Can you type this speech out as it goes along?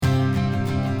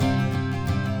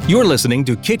You're listening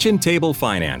to Kitchen Table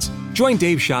Finance. Join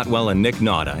Dave Shotwell and Nick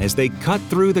Nauta as they cut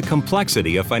through the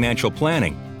complexity of financial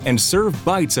planning and serve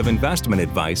bites of investment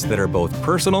advice that are both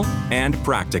personal and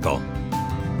practical.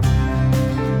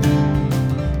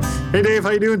 Hey Dave,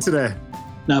 how you doing today?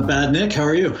 Not bad, Nick. How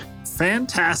are you?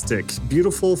 Fantastic.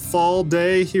 Beautiful fall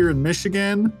day here in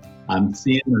Michigan. I'm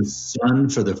seeing the sun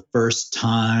for the first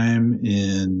time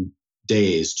in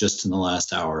days, just in the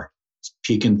last hour. It's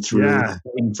peeking through,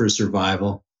 fighting for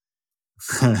survival.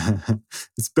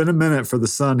 It's been a minute for the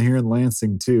sun here in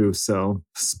Lansing too. So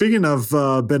speaking of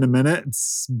been a minute,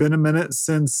 it's been a minute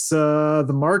since the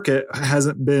market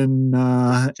hasn't been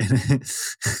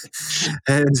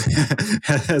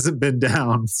hasn't been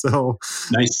down. So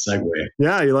nice segue.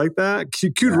 Yeah, you like that?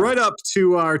 Cued right up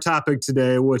to our topic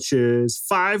today, which is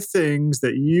 5 things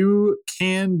that you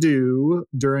can do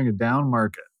during a down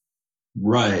market.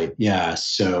 Right. Yeah.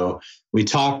 So we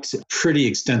talked pretty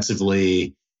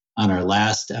extensively on our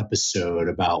last episode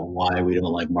about why we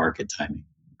don't like market timing,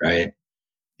 right?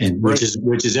 And which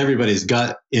is everybody's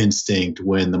gut instinct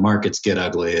when the markets get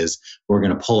ugly is we're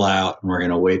going to pull out and we're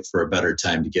going to wait for a better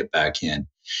time to get back in.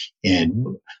 And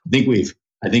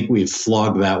I think we've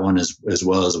flogged that one as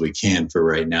well as we can for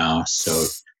right now. So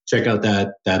check out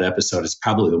that episode. It's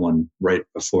probably the one right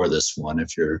before this one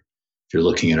if you're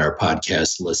looking at our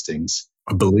podcast listings.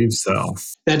 I believe so.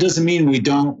 That doesn't mean we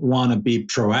don't want to be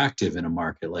proactive in a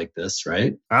market like this,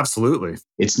 right? Absolutely.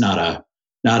 It's not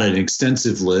an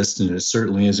extensive list, and it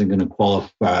certainly isn't going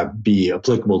to be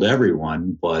applicable to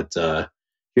everyone. But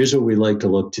here's what we like to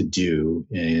look to do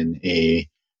in a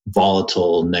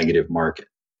volatile negative market.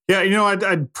 Yeah,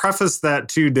 I'd preface that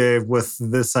too, Dave, with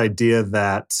this idea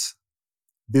that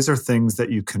these are things that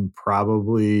you can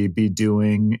probably be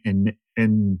doing in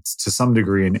to some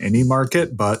degree in any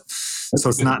market, but so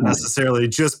it's not necessarily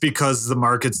just because the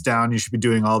market's down, you should be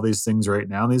doing all these things right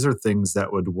now. These are things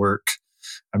that would work.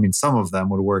 I mean, some of them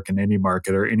would work in any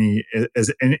market or in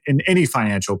any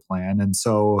financial plan. And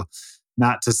so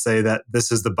not to say that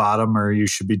this is the bottom or you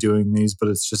should be doing these, but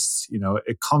it's just,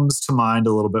 it comes to mind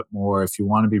a little bit more if you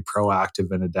want to be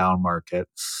proactive in a down market.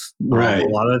 Right. A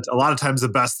lot of times the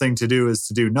best thing to do is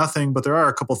to do nothing, but there are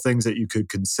a couple things that you could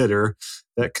consider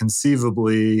that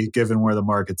conceivably, given where the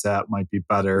market's at, might be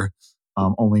better.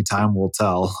 Only time will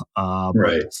tell.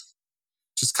 Right.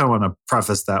 Just kind of want to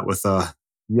preface that with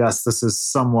yes, this is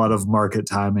somewhat of market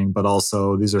timing, but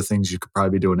also these are things you could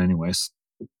probably be doing anyways.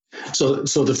 So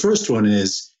the first one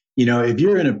is, if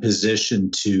you're in a position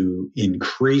to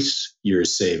increase your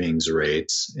savings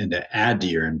rates and to add to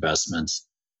your investments,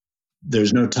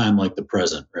 there's no time like the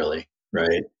present, really,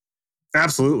 right?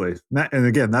 Absolutely. And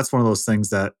again, that's one of those things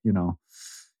that,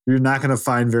 you're not going to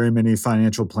find very many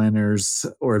financial planners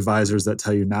or advisors that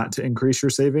tell you not to increase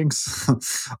your savings.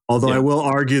 Although I will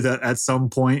argue that at some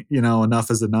point,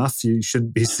 enough is enough. You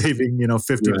shouldn't be saving,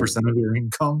 50% of your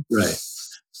income. Right.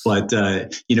 But,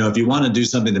 if you want to do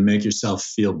something to make yourself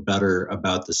feel better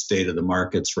about the state of the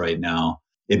markets right now,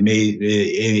 and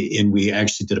we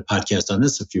actually did a podcast on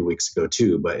this a few weeks ago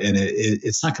too,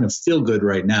 it's not going to feel good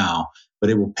right now, but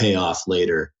it will pay off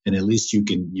later. And at least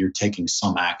you're taking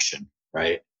some action,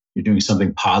 right? You're doing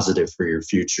something positive for your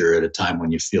future at a time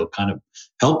when you feel kind of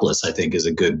helpless, I think is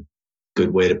a good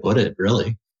way to put it,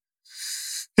 really.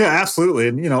 Yeah, absolutely.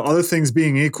 And, other things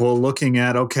being equal, looking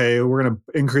at, okay, we're going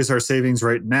to increase our savings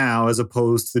right now as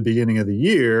opposed to the beginning of the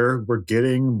year, we're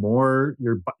getting more,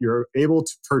 you're able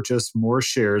to purchase more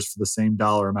shares for the same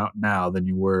dollar amount now than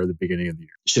you were at the beginning of the year.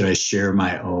 Should I share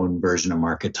my own version of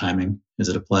market timing as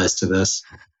it applies to this?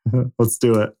 Let's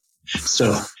do it.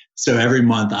 So every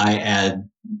month I add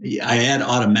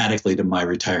automatically to my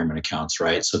retirement accounts,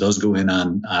 right? So those go in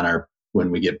on when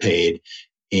we get paid.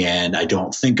 And I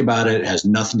don't think about it. It has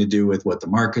nothing to do with what the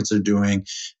markets are doing.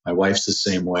 My wife's the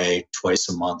same way. Twice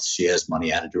a month, she has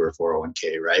money added to her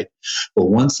 401k, right? But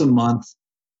once a month,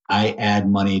 I add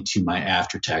money to my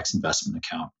after-tax investment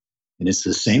account. And it's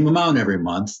the same amount every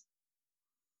month.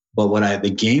 But the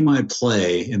game I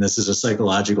play, and this is a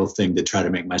psychological thing to try to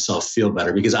make myself feel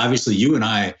better, because obviously you and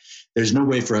I, there's no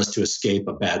way for us to escape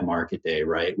a bad market day,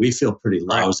 right? We feel pretty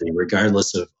lousy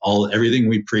regardless of everything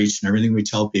we preach and everything we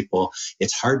tell people.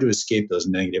 It's hard to escape those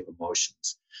negative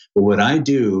emotions. But what I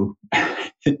do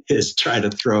is try to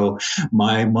throw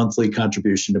my monthly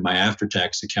contribution to my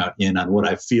after-tax account in on what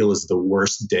I feel is the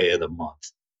worst day of the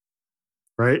month.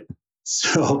 Right.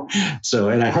 So,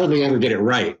 and I hardly ever get it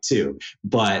right too,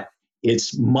 but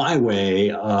it's my way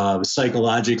of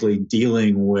psychologically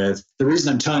dealing with. The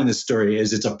reason I'm telling this story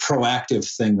is it's a proactive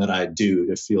thing that I do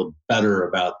to feel better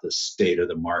about the state of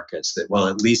the markets. That, well,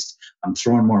 at least I'm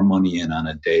throwing more money in on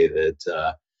a day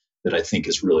that I think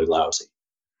is really lousy.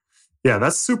 Yeah,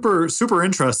 that's super, super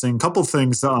interesting. Couple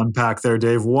things to unpack there,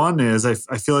 Dave. One is I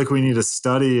feel like we need a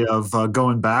study of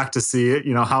going back to see it,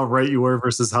 how right you were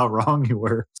versus how wrong you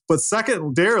were. But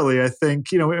secondarily, I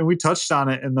think, and we touched on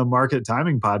it in the market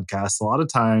timing podcast, a lot of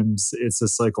times it's a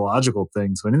psychological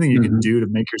thing. So anything you can do to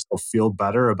make yourself feel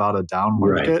better about a down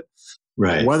market,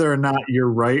 Right. whether or not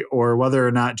you're right or whether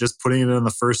or not just putting it in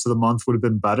the first of the month would have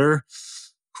been better,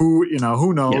 who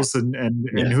knows, and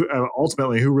who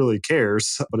ultimately who really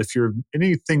cares. But if you're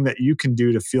anything that you can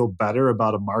do to feel better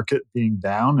about a market being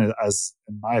down, as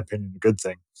in my opinion, a good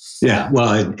thing. Yeah,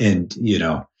 well, and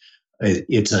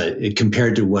it's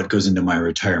compared to what goes into my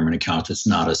retirement account, it's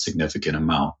not a significant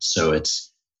amount. So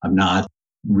I'm not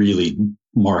really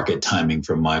market timing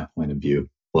from my point of view.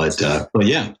 But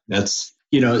yeah, that's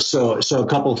so a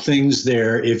couple of things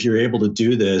there. If you're able to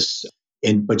do this.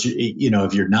 But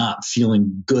if you're not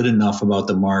feeling good enough about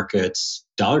the markets,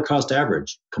 dollar cost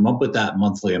average, come up with that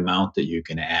monthly amount that you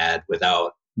can add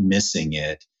without missing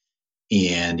it,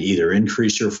 and either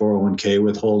increase your 401k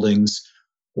withholdings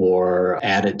or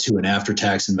add it to an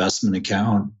after-tax investment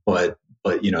account. But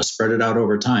spread it out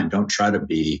over time. Don't try to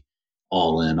be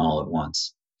all in all at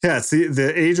once. Yeah, it's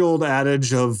the age-old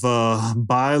adage of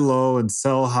buy low and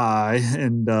sell high,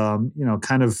 and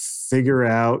kind of figure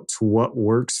out what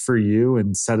works for you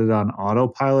and set it on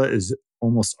autopilot is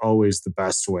almost always the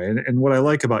best way. And what I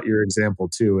like about your example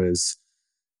too is,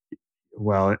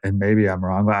 well, and maybe I'm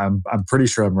wrong, but I'm pretty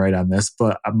sure I'm right on this,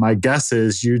 but my guess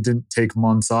is you didn't take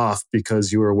months off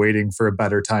because you were waiting for a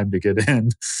better time to get in.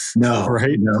 No,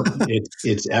 right? No,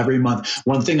 it's every month.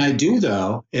 One thing I do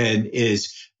though, and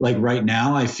is like right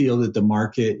now, I feel that the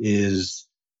market is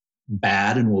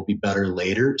bad and will be better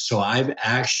later. So I've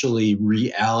actually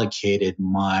reallocated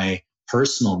my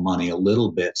personal money a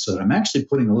little bit, so that I'm actually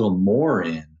putting a little more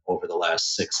in over the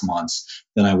last 6 months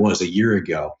than I was a year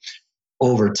ago.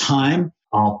 Over time,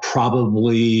 I'll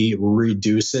probably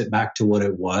reduce it back to what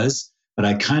it was. But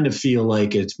I kind of feel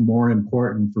like it's more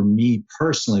important for me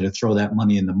personally to throw that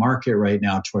money in the market right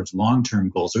now towards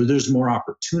long-term goals, or there's more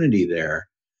opportunity there.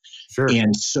 Sure.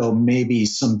 And so maybe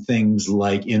some things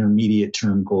like intermediate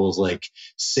term goals, like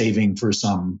saving for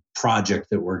some project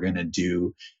that we're going to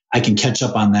do, I can catch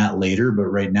up on that later. But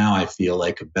right now I feel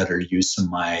like a better use of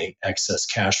my excess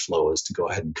cash flow is to go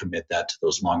ahead and commit that to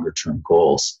those longer term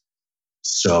goals.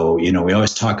 So, we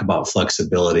always talk about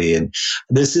flexibility, and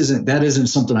that isn't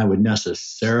something I would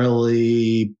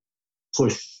necessarily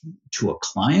push to a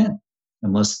client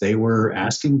unless they were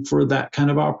asking for that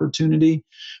kind of opportunity.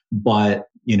 But,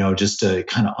 just to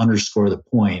kind of underscore the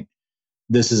point,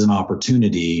 this is an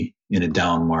opportunity in a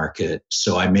down market.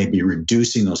 So I may be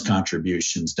reducing those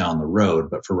contributions down the road,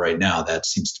 but for right now, that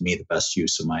seems to me the best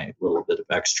use of my little bit of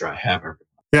extra I have every month.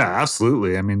 Yeah,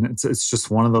 absolutely. I mean, it's just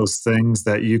one of those things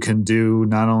that you can do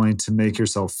not only to make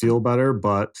yourself feel better,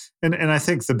 but and I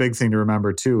think the big thing to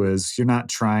remember too is you're not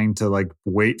trying to like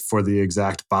wait for the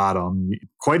exact bottom.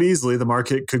 Quite easily, the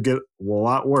market could get a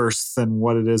lot worse than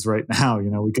what it is right now.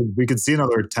 We could see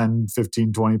another 10,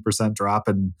 15, 20% drop,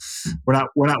 and we're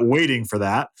not waiting for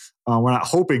that. We're not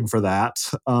hoping for that.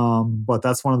 But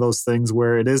that's one of those things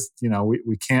where it is,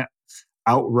 we can't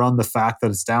outrun the fact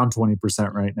that it's down 20%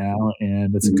 right now,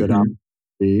 and it's a good opportunity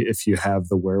if you have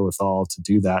the wherewithal to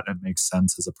do that. It makes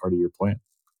sense as a part of your plan.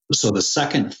 So the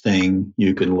second thing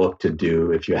you can look to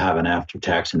do if you have an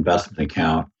after-tax investment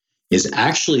account is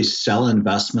actually sell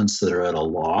investments that are at a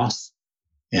loss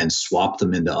and swap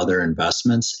them into other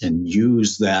investments and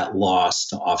use that loss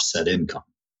to offset income.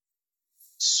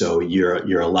 So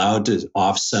you're allowed to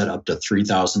offset up to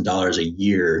 $3,000 a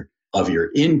year of your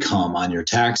income on your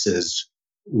taxes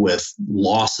with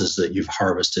losses that you've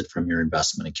harvested from your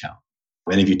investment account.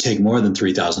 And if you take more than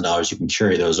 $3,000, you can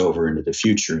carry those over into the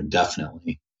future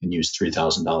indefinitely and use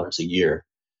 $3,000 a year.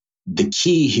 The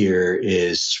key here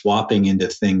is swapping into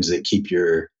things that keep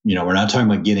we're not talking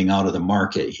about getting out of the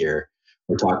market here.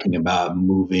 We're talking about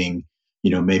moving,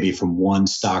 maybe from one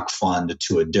stock fund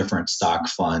to a different stock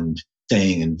fund,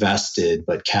 staying invested,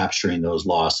 but capturing those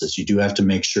losses. You do have to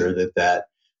make sure that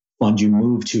fund you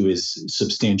move to is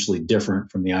substantially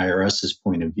different from the IRS's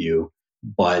point of view,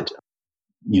 but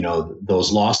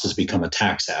those losses become a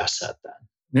tax asset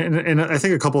then. And I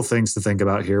think a couple of things to think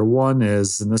about here. One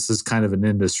is, and this is kind of an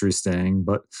industry saying,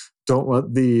 but don't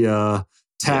let the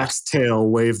tax tail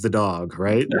wave the dog,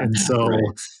 right? And so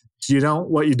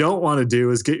what you don't want to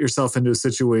do is get yourself into a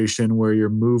situation where you're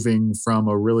moving from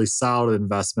a really solid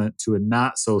investment to a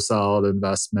not so solid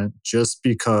investment just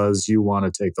because you want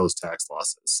to take those tax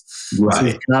losses. Right. So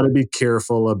you've got to be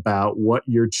careful about what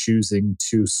you're choosing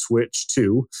to switch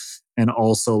to. And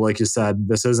also, like you said,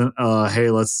 this isn't,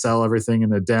 hey, let's sell everything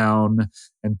in a down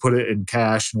and put it in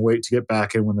cash and wait to get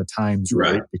back in when the time's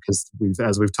right. Because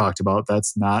as we've talked about,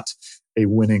 that's not a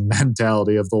winning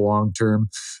mentality of the long term.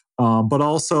 But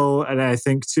also, and I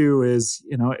think too, is,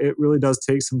 it really does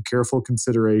take some careful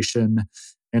consideration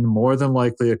and more than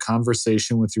likely a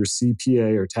conversation with your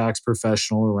CPA or tax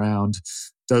professional around,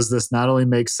 does this not only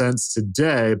make sense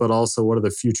today, but also what are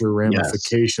the future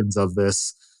ramifications of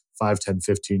this 5, 10,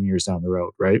 15 years down the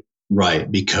road, right?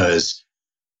 Right. Because,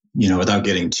 without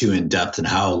getting too in depth in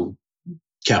how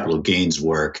capital gains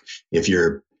work, if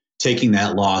you're taking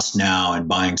that loss now and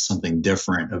buying something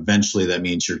different, eventually that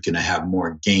means you're going to have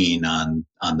more gain on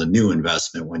the new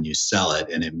investment when you sell it.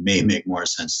 And it may make more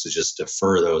sense to just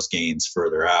defer those gains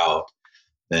further out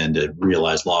than to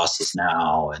realize losses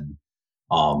now. And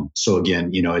so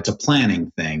again, it's a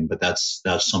planning thing, but that's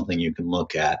something you can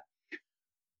look at.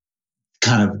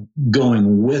 Kind of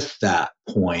going with that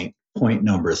point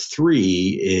number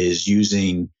 3 is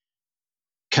using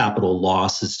capital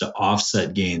losses to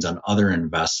offset gains on other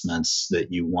investments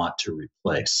that you want to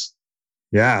replace.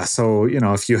 Yeah. So,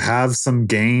 if you have some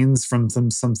gains from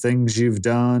some things you've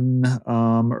done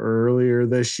earlier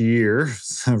this year,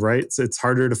 right? It's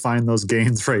harder to find those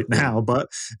gains right now. But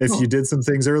if you did some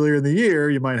things earlier in the year,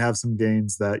 you might have some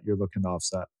gains that you're looking to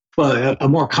offset. Well, a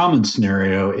more common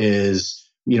scenario is,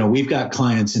 we've got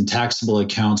clients in taxable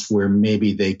accounts where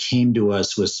maybe they came to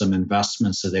us with some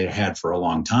investments that they had for a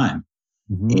long time.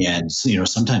 Mm-hmm. And,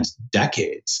 sometimes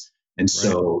decades. And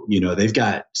so, they've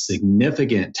got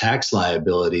significant tax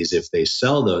liabilities if they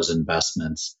sell those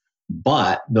investments,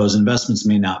 but those investments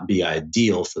may not be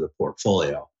ideal for the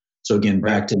portfolio. So again,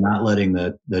 back to not letting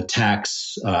the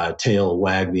tax tail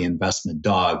wag the investment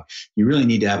dog, you really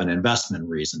need to have an investment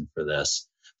reason for this.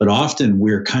 But often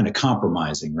we're kind of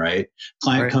compromising, right?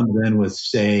 Client comes in with,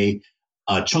 say,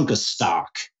 a chunk of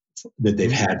stock that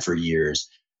they've had for years.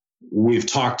 We've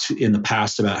talked in the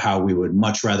past about how we would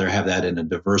much rather have that in a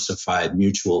diversified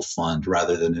mutual fund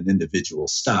rather than an individual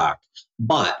stock.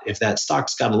 But if that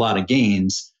stock's got a lot of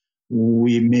gains,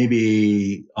 we may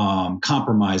be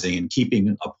compromising and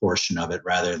keeping a portion of it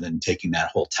rather than taking that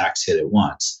whole tax hit at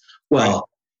once. Well,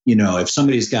 if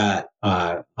somebody's got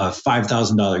a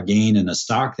 $5,000 gain in a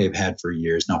stock they've had for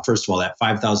years. Now, first of all, that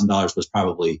 $5,000 was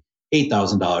probably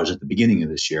 $8,000 at the beginning of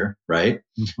this year, right?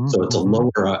 Mm-hmm. So it's a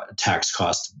lower tax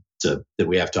cost that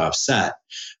we have to offset.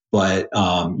 But,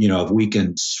 if we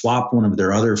can swap one of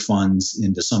their other funds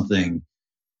into something,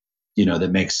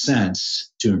 that makes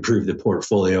sense to improve the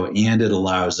portfolio, and it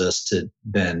allows us to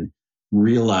then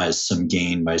realize some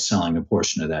gain by selling a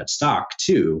portion of that stock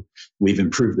too, we've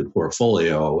improved the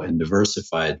portfolio and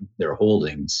diversified their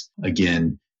holdings.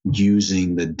 Again,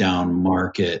 using the down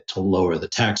market to lower the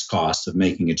tax cost of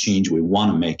making a change we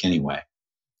want to make anyway.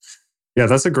 Yeah,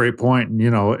 that's a great point. And,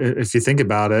 if you think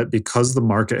about it, because the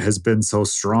market has been so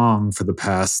strong for the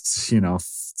past,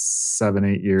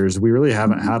 7-8 years, we really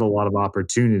haven't had a lot of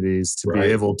opportunities to be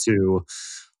able to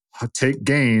take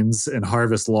gains and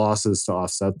harvest losses to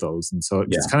offset those. And so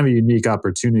it's kind of a unique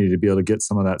opportunity to be able to get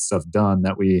some of that stuff done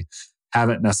that we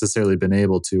haven't necessarily been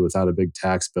able to without a big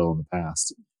tax bill in the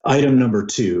past. Item number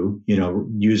 2,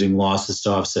 using losses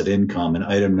to offset income. And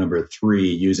item number 3,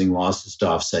 using losses to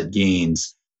offset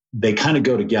gains. They kind of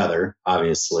go together,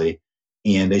 obviously,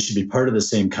 and they should be part of the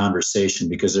same conversation,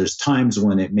 because there's times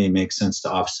when it may make sense to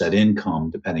offset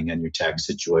income depending on your tax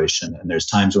situation. And there's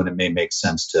times when it may make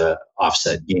sense to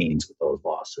offset gains with those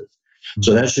losses. Mm-hmm.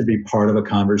 So that should be part of a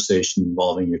conversation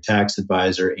involving your tax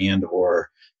advisor and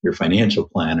or your financial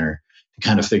planner to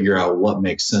kind of figure out what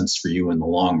makes sense for you in the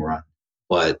long run.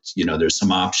 But, there's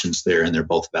some options there and they're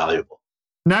both valuable.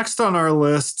 Next on our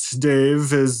list,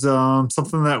 Dave, is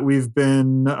something that we've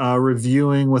been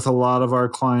reviewing with a lot of our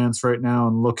clients right now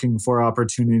and looking for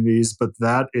opportunities, but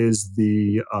that is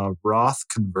the Roth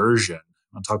conversion.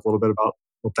 Want to talk a little bit about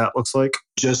what that looks like?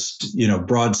 Just,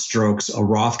 broad strokes, a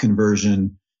Roth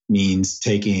conversion means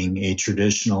taking a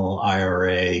traditional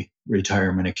IRA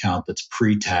retirement account that's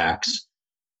pre-tax,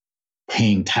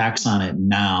 paying tax on it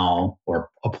now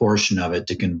or a portion of it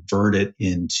to convert it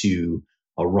into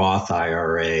a Roth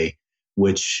IRA,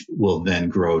 which will then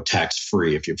grow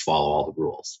tax-free if you follow all the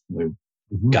rules. We've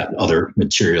got other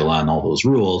material on all those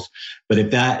rules. But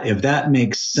if that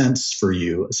makes sense for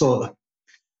you, so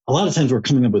a lot of times we're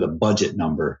coming up with a budget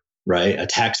number, right? A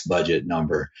tax budget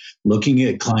number, looking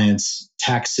at clients'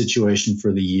 tax situation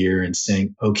for the year and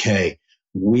saying, okay,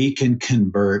 we can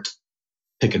convert,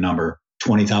 pick a number,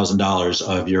 $20,000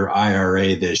 of your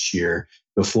IRA this year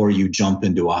before you jump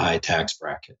into a high tax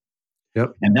bracket.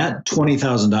 Yep. And that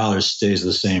 $20,000 stays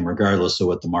the same regardless of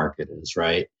what the market is,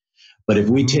 right? But if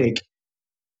we take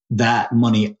that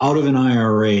money out of an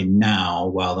IRA now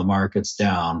while the market's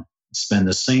down, spend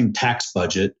the same tax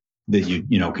budget that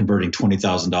converting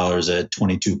 $20,000 at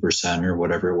 22% or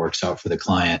whatever it works out for the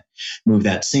client, move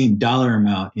that same dollar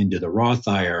amount into the Roth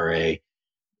IRA,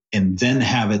 and then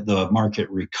have the market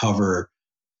recover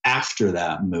after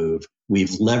that move, we've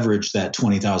leveraged that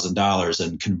 $20,000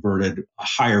 and converted a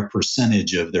higher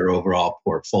percentage of their overall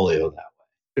portfolio that way.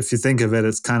 If you think of it,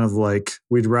 it's kind of like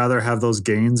we'd rather have those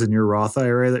gains in your Roth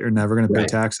IRA that you're never going to pay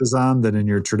taxes on than in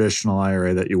your traditional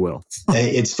IRA that you will.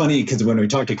 It's funny because when we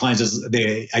talk to clients,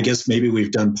 I guess maybe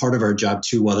we've done part of our job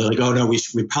too well. They're like, oh no,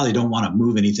 we probably don't want to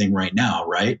move anything right now,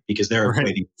 right? Because they're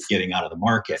waiting for getting out of the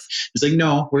market. It's like,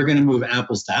 no, we're going to move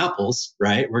apples to apples,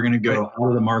 right? We're going to go out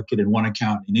of the market in one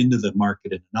account and into the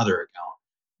market in another account.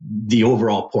 The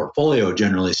overall portfolio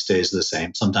generally stays the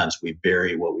same. Sometimes we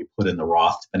vary what we put in the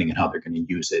Roth depending on how they're going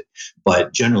to use it.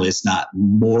 But generally it's not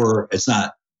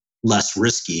less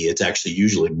risky. It's actually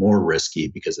usually more risky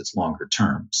because it's longer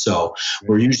term. So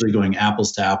we're usually going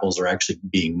apples to apples or actually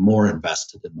being more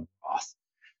invested in the Roth.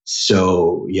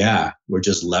 So yeah, we're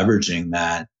just leveraging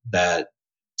that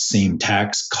same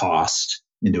tax cost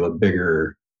into a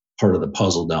bigger part of the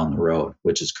puzzle down the road,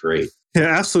 which is great. Yeah,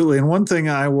 absolutely. And one thing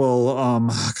I will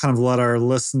kind of let our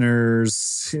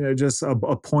listeners, just a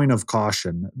point of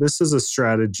caution. This is a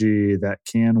strategy that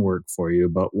can work for you,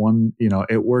 but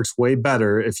it works way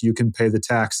better if you can pay the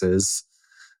taxes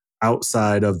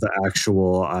outside of the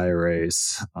actual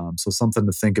IRAs. So something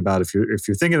to think about if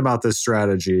you're thinking about this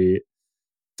strategy.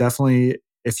 Definitely,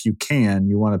 if you can,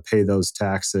 you want to pay those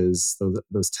taxes,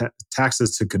 those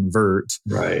taxes to convert.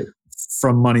 Right.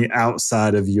 From money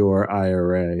outside of your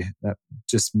IRA. That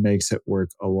just makes it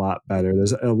work a lot better.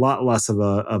 There's a lot less of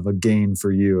a gain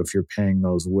for you if you're paying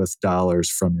those with dollars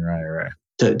from your IRA.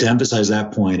 To emphasize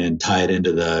that point and tie it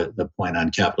into the point on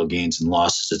capital gains and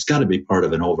losses, it's got to be part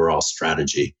of an overall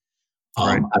strategy.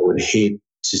 I would hate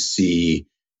to see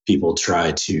people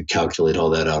try to calculate all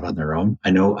that out on their own.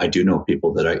 I do know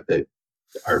people that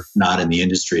are not in the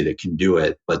industry that can do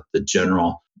it, but the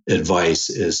general advice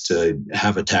is to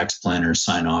have a tax planner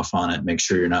sign off on it, make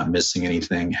sure you're not missing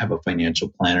anything, have a financial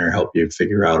planner help you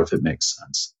figure out if it makes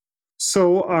sense.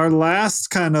 So our last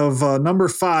kind of number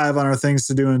 5 on our things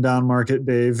to do in a down market,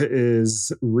 Dave,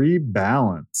 is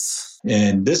rebalance.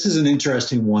 And this is an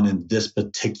interesting one in this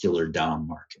particular down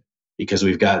market because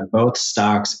we've got both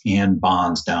stocks and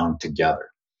bonds down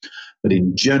together. But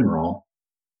in general,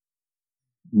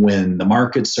 when the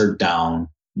markets are down,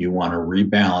 you want to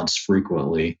rebalance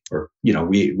frequently, or,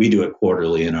 we do it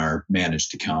quarterly in our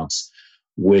managed accounts,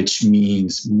 which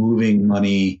means moving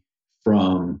money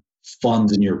from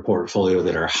funds in your portfolio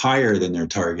that are higher than their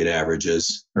target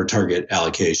averages or target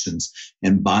allocations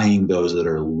and buying those that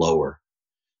are lower.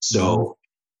 So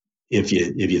if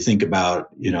you think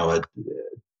about,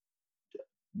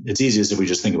 it's easiest if we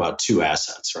just think about 2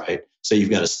 assets, right? So you've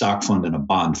got a stock fund and a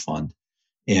bond fund,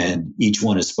 and each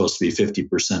one is supposed to be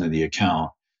 50% of the account.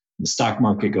 The stock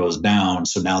market goes down.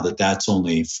 So now that's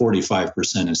only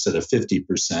 45% instead of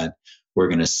 50%, we're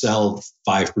going to sell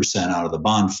 5% out of the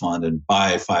bond fund and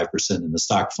buy 5% in the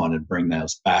stock fund and bring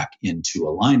those back into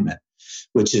alignment,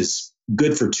 which is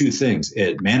good for 2 things.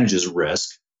 It manages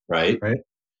risk, right? Right.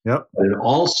 Yep. But it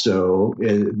also,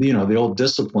 the old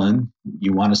discipline,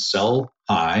 you want to sell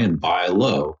high and buy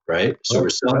low, right? So we're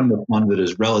selling the fund that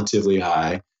is relatively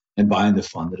high and buying the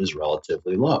fund that is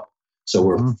relatively low. So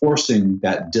we're forcing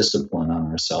that discipline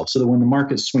on ourselves so that when the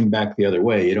markets swing back the other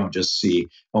way, you don't just see,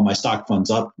 oh, my stock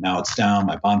fund's up, now it's down.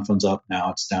 My bond fund's up,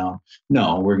 now it's down.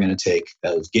 No, we're going to take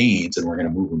those gains and we're going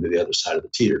to move them to the other side of the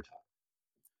teeter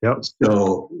top. Yep.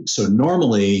 So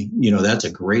normally, that's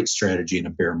a great strategy in a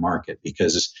bear market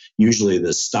because usually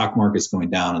the stock market's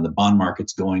going down and the bond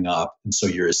market's going up. And so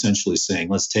you're essentially saying,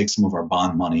 let's take some of our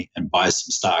bond money and buy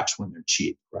some stocks when they're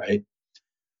cheap, right?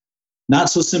 Not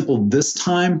so simple this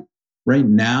time. Right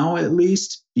now, at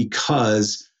least,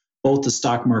 because both the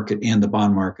stock market and the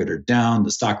bond market are down, the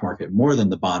stock market more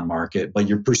than the bond market, but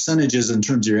your percentages in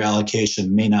terms of your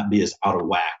allocation may not be as out of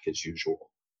whack as usual.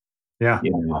 Yeah.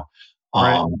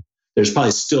 Right. There's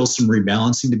probably still some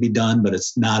rebalancing to be done, but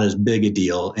it's not as big a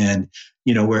deal. And,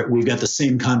 we've got the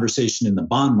same conversation in the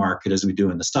bond market as we do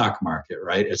in the stock market,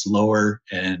 right? It's lower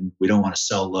and we don't want to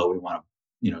sell low. We want to,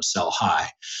 sell high.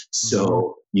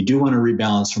 So you do want to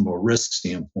rebalance from a risk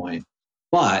standpoint.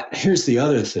 But here's the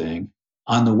other thing.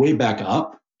 On the way back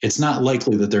up, it's not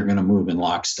likely that they're going to move in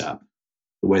lockstep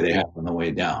the way they have on the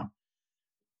way down.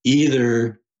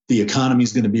 Either the economy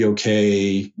is going to be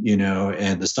okay,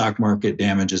 and the stock market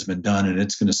damage has been done and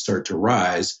it's going to start to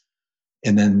rise,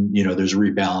 And then, there's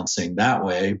rebalancing that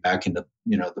way back into,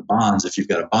 the bonds if you've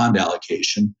got a bond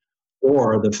allocation,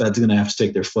 or the Fed's going to have to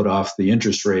take their foot off the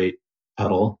interest rate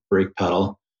brake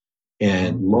pedal,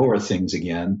 and lower things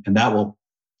again. And that will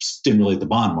stimulate the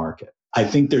bond market. I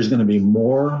think there's going to be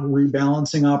more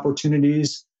rebalancing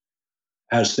opportunities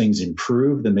as things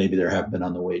improve than maybe there have been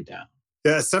on the way down.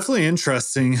 Yeah, it's definitely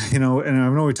interesting, and I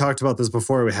know we talked about this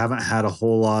before. We haven't had a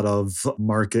whole lot of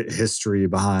market history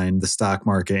behind the stock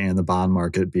market and the bond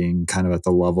market being kind of at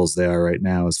the levels they are right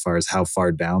now as far as how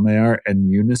far down they are in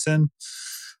unison.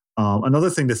 Another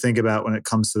thing to think about when it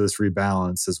comes to this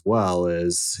rebalance as well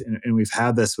is, and we've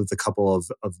had this with a couple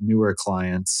of newer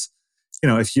clients,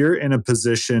 if you're in a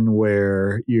position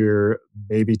where you're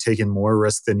maybe taking more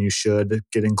risk than you should,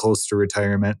 getting close to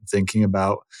retirement, thinking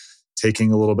about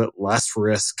taking a little bit less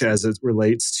risk as it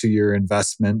relates to your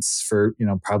investments for,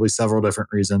 probably several different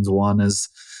reasons. One is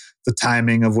the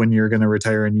timing of when you're going to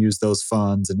retire and use those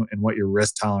funds and what your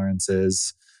risk tolerance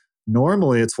is.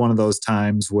 Normally, it's one of those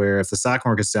times where if the stock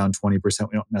market's down 20%, we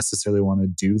don't necessarily want to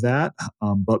do that.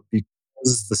 But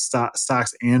because the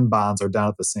stocks and bonds are down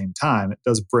at the same time, it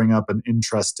does bring up an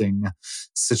interesting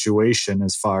situation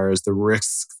as far as the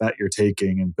risk that you're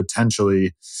taking and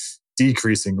potentially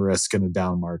decreasing risk in a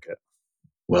down market.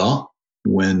 Well,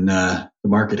 when the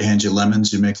market hands you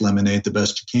lemons, you make lemonade the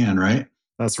best you can, right?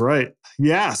 That's right.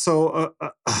 Yeah. So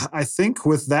I think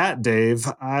with that, Dave,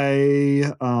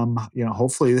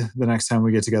 hopefully the next time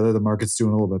we get together, the market's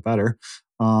doing a little bit better.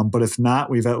 But if not,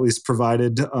 we've at least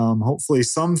provided hopefully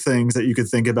some things that you could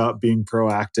think about being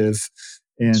proactive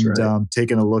and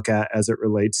taking a look at as it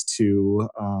relates to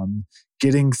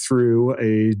getting through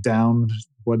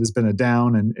what has been a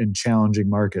down and challenging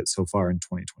market so far in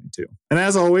 2022. And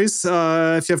as always,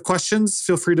 if you have questions,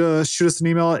 feel free to shoot us an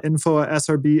email at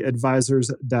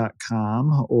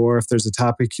info@srbadvisors.com. Or if there's a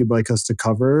topic you'd like us to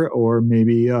cover, or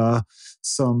maybe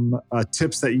some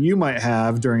tips that you might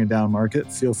have during a down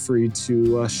market, feel free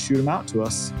to shoot them out to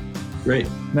us. Great.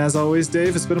 And as always,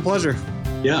 Dave, it's been a pleasure.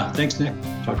 Yeah, thanks, Nick.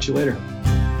 Talk to you later.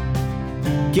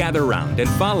 Gather round and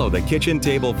follow the Kitchen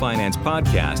Table Finance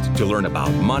podcast to learn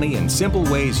about money and simple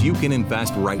ways you can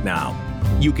invest right now.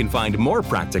 You can find more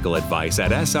practical advice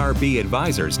at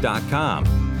srbadvisors.com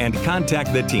and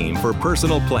contact the team for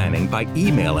personal planning by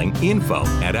emailing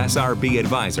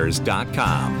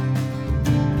info@srbadvisors.com.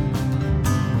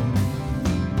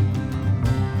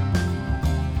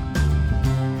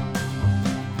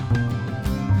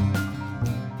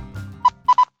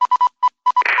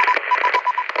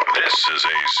 This is a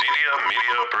Zedia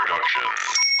Media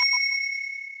production.